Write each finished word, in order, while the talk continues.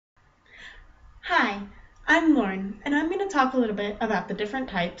Hi, I'm Lauren, and I'm going to talk a little bit about the different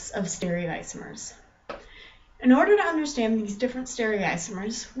types of stereoisomers. In order to understand these different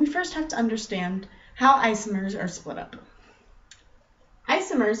stereoisomers, we first have to understand how isomers are split up.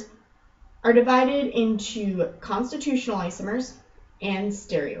 Isomers are divided into constitutional isomers and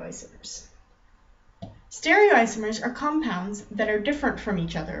stereoisomers. Stereoisomers are compounds that are different from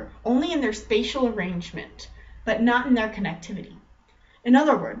each other only in their spatial arrangement, but not in their connectivity. In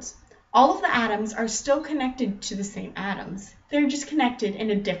other words, all of the atoms are still connected to the same atoms. They're just connected in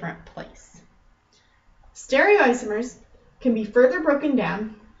a different place. Stereoisomers can be further broken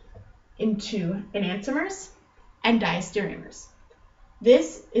down into enantiomers and diastereomers.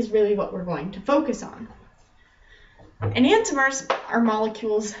 This is really what we're going to focus on. Enantiomers are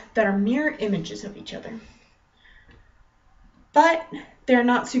molecules that are mirror images of each other, but they're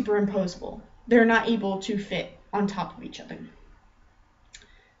not superimposable. They're not able to fit on top of each other.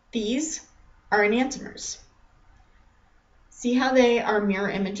 These are enantiomers. See how they are mirror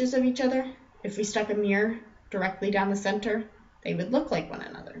images of each other? If we stuck a mirror directly down the center, they would look like one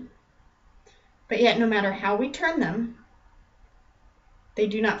another. But yet, no matter how we turn them, they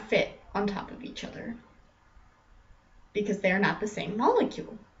do not fit on top of each other because they are not the same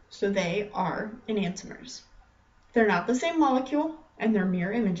molecule. So they are enantiomers. They're not the same molecule and they're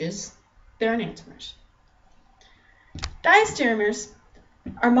mirror images. They're enantiomers. Diastereomers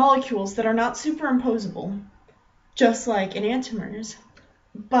are molecules that are not superimposable, just like enantiomers,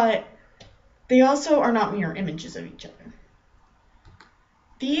 but they also are not mirror images of each other.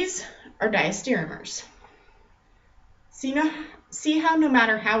 These are diastereomers. See how no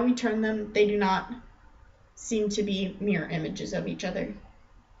matter how we turn them, they do not seem to be mirror images of each other.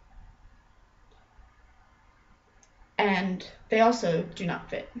 And they also do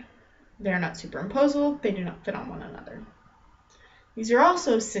not fit. They are not superimposable. They do not fit on one another. These are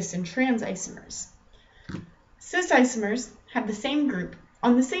also cis and trans isomers. Cis isomers have the same group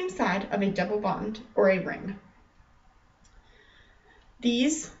on the same side of a double bond or a ring.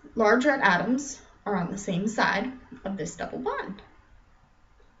 These large red atoms are on the same side of this double bond.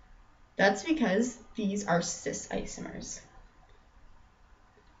 That's because these are cis isomers.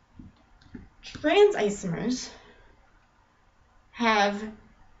 Trans isomers have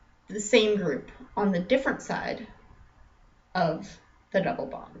the same group on the different side of the double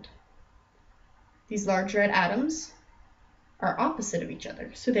bond. These large red atoms are opposite of each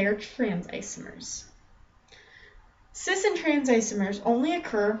other, so they are trans isomers. Cis and trans isomers only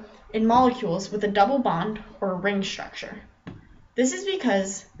occur in molecules with a double bond or a ring structure. This is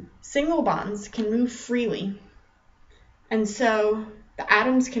because single bonds can move freely, and so the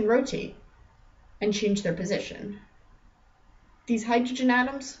atoms can rotate and change their position. These hydrogen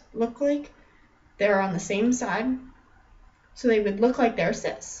atoms look like they're on the same side, so they would look like they're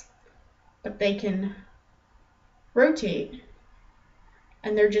cis, but they can rotate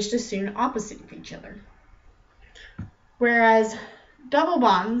and they're just as soon opposite of each other. Whereas double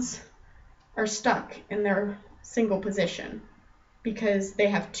bonds are stuck in their single position because they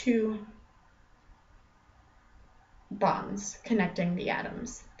have two bonds connecting the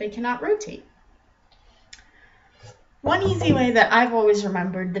atoms. They cannot rotate. One easy way that I've always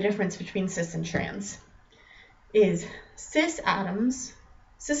remembered the difference between cis and trans is cis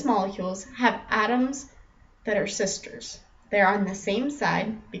molecules have atoms that are sisters. They're on the same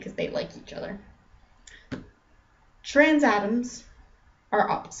side because they like each other. Trans atoms are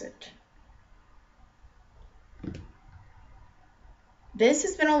opposite. This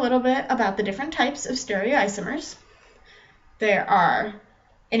has been a little bit about the different types of stereoisomers. There are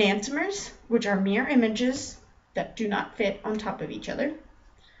enantiomers, which are mirror images that do not fit on top of each other.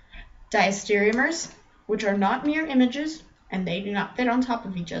 Diastereomers, which are not mirror images and they do not fit on top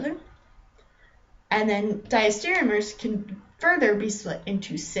of each other. And then diastereomers can further be split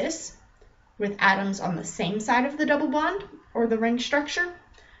into cis, with atoms on the same side of the double bond or the ring structure,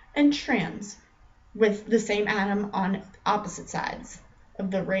 and trans, with the same atom on opposite sides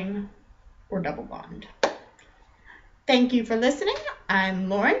of the ring or double bond. Thank you for listening. I'm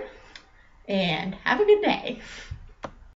Lauren, and have a good day.